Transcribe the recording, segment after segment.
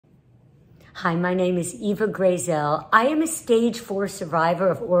Hi, my name is Eva Grazel. I am a stage 4 survivor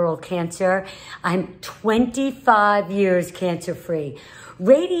of oral cancer. I'm 25 years cancer-free.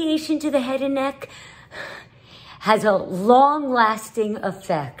 Radiation to the head and neck has a long-lasting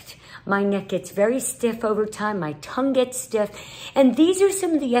effect. My neck gets very stiff over time. My tongue gets stiff. And these are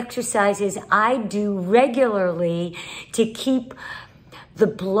some of the exercises I do regularly to keep the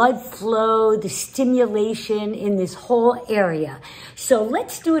blood flow, the stimulation in this whole area. So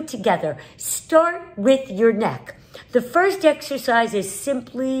let's do it together. Start with your neck. The first exercise is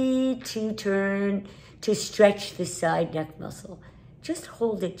simply to stretch the side neck muscle. Just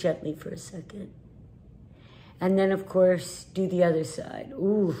hold it gently for a second. And then, of course, do the other side.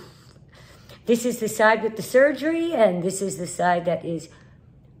 Ooh. This is the side with the surgery, and this is the side that is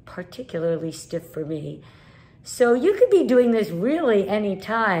particularly stiff for me. So you could be doing this really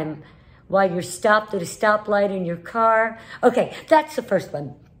anytime while you're stopped at a stoplight in your car. Okay, that's the first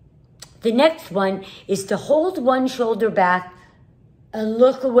one. The next one is to hold one shoulder back and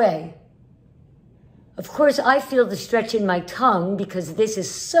look away. Of course, I feel the stretch in my tongue because this is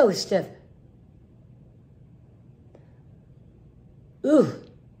so stiff. Ooh,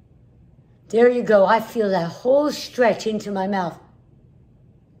 there you go. I feel that whole stretch into my mouth.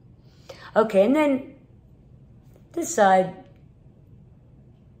 Okay, and then this side's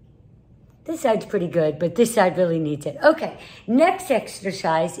pretty good, but this side really needs it. Okay, next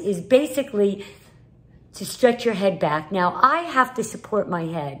exercise is basically to stretch your head back. Now, I have to support my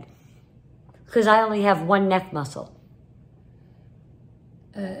head because I only have one neck muscle.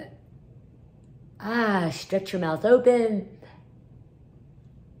 Stretch your mouth open.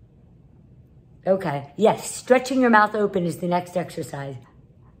 Okay, yes, stretching your mouth open is the next exercise.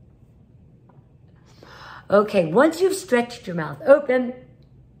 Okay, once you've stretched your mouth open,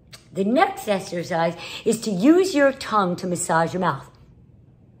 the next exercise is to use your tongue to massage your mouth.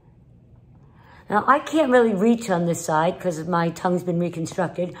 Now, I can't really reach on this side because my tongue's been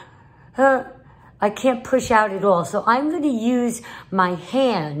reconstructed. I can't push out at all, so I'm going to use my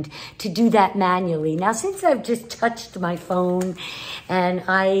hand to do that manually. Now, since I've just touched my phone and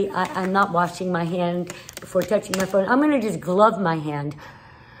I'm not washing my hand before touching my phone, I'm going to just glove my hand.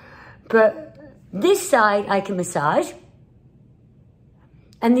 But this side I can massage,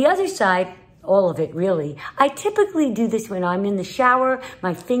 and the other side, all of it really. I typically do this when I'm in the shower,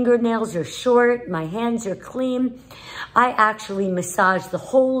 my fingernails are short, my hands are clean. I actually massage the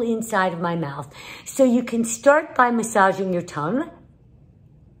whole inside of my mouth. So you can start by massaging your tongue.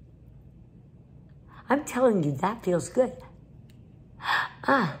 I'm telling you, that feels good.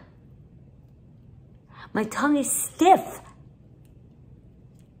 My tongue is stiff.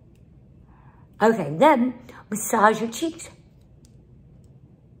 Okay, then massage your cheeks.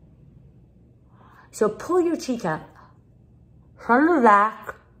 So pull your cheek out, front or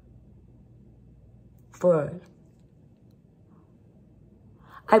back, forward.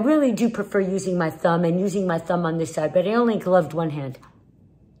 I really do prefer using my thumb and using my thumb on this side, but I only gloved one hand.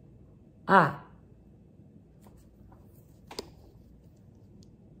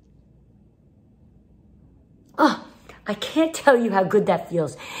 I can't tell you how good that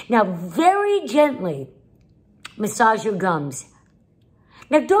feels. Now, very gently massage your gums.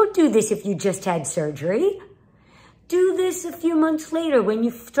 Now, don't do this if you just had surgery. Do this a few months later when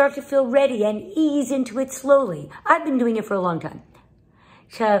you start to feel ready and ease into it slowly. I've been doing it for a long time.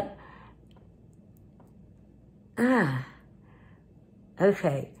 So,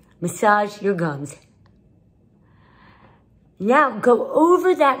 okay, massage your gums. Now, go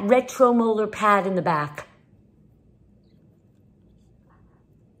over that retromolar pad in the back.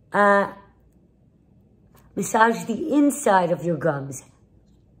 Massage the inside of your gums.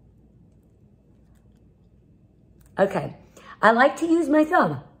 Okay, I like to use my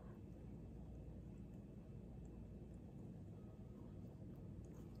thumb.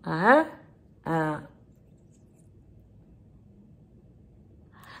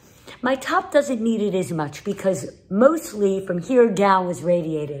 My top doesn't need it as much because mostly from here down was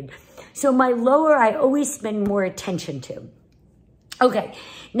radiated. So my lower, I always spend more attention to. Okay,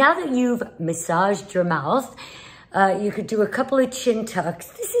 now that you've massaged your mouth, you could do a couple of chin tucks.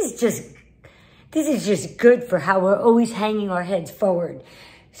 This is just good for how we're always hanging our heads forward.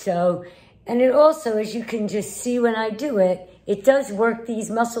 So, and it also, as you can just see when I do it, it does work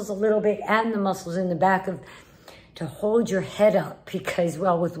these muscles a little bit and the muscles in the back to hold your head up because,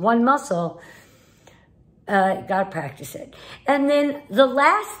 well, with one muscle, gotta practice it. And then the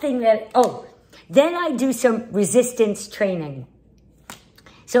last thing then I do some resistance training.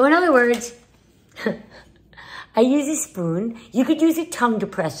 So in other words, I use a spoon. You could use a tongue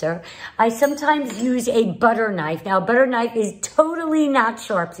depressor. I sometimes use a butter knife. Now, a butter knife is totally not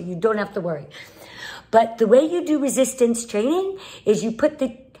sharp, so you don't have to worry. But the way you do resistance training is you put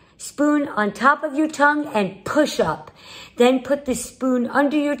the spoon on top of your tongue and push up. Then put the spoon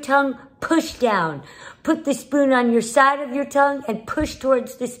under your tongue, push down. Put the spoon on your side of your tongue and push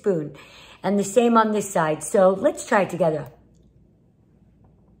towards the spoon. And the same on this side. So let's try it together.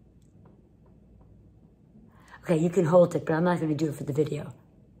 Okay, you can hold it, but I'm not going to do it for the video.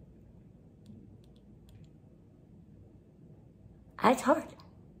 That's hard.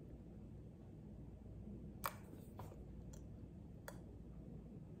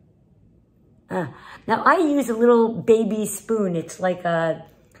 Now I use a little baby spoon. It's like a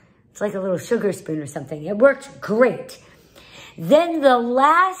little sugar spoon or something. It works great. Then the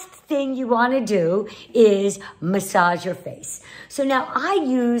last thing you want to do is massage your face. So now I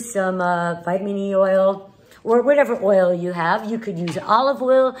use some vitamin E oil or whatever oil you have. You could use olive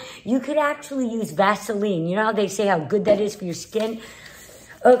oil. You could actually use Vaseline. You know how they say how good that is for your skin?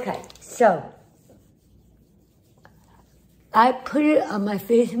 Okay, so I put it on my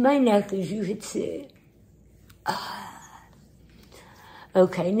face and my neck, as you can see.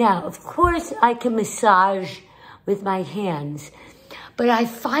 Okay, now, of course, I can massage with my hands, but I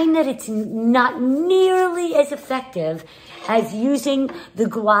find that it's not nearly as effective as using the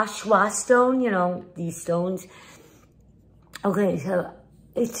gua sha stone, you know, these stones. Okay, so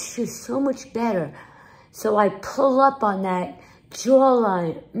it's just so much better. So I pull up on that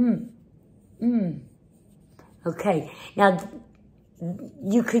jawline. Okay, now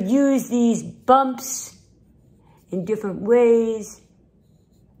you could use these bumps in different ways.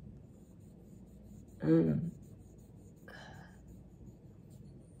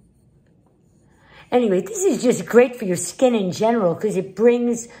 Anyway, this is just great for your skin in general because it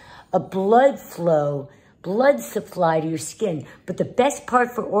brings a blood flow, blood supply to your skin. But the best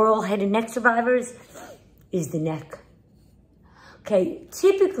part for oral head and neck survivors is the neck. Okay,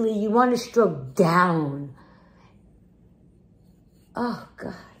 typically you want to stroke down. Oh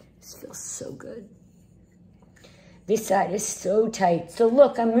God, this feels so good. This side is so tight. So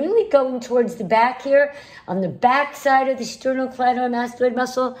look, I'm really going towards the back here, on the back side of the sternocleidomastoid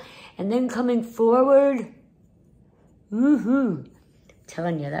muscle, and then coming forward. I'm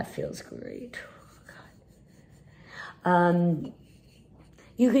telling you, that feels great. Oh,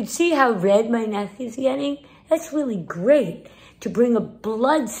 you can see how red my neck is getting. That's really great to bring a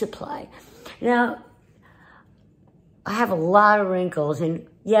blood supply. Now, I have a lot of wrinkles, and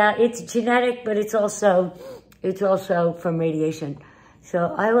yeah, it's genetic, but it's also from radiation.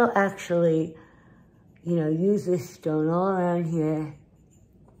 So I will actually, you know, use this stone all around here.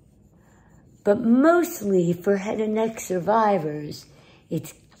 But mostly for head and neck survivors,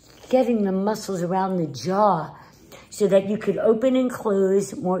 it's getting the muscles around the jaw so that you could open and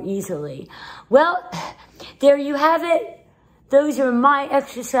close more easily. Well, there you have it. Those are my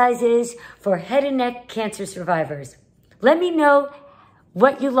exercises for head and neck cancer survivors. Let me know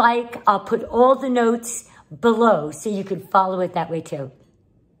what you like. I'll put all the notes below so you can follow it that way too.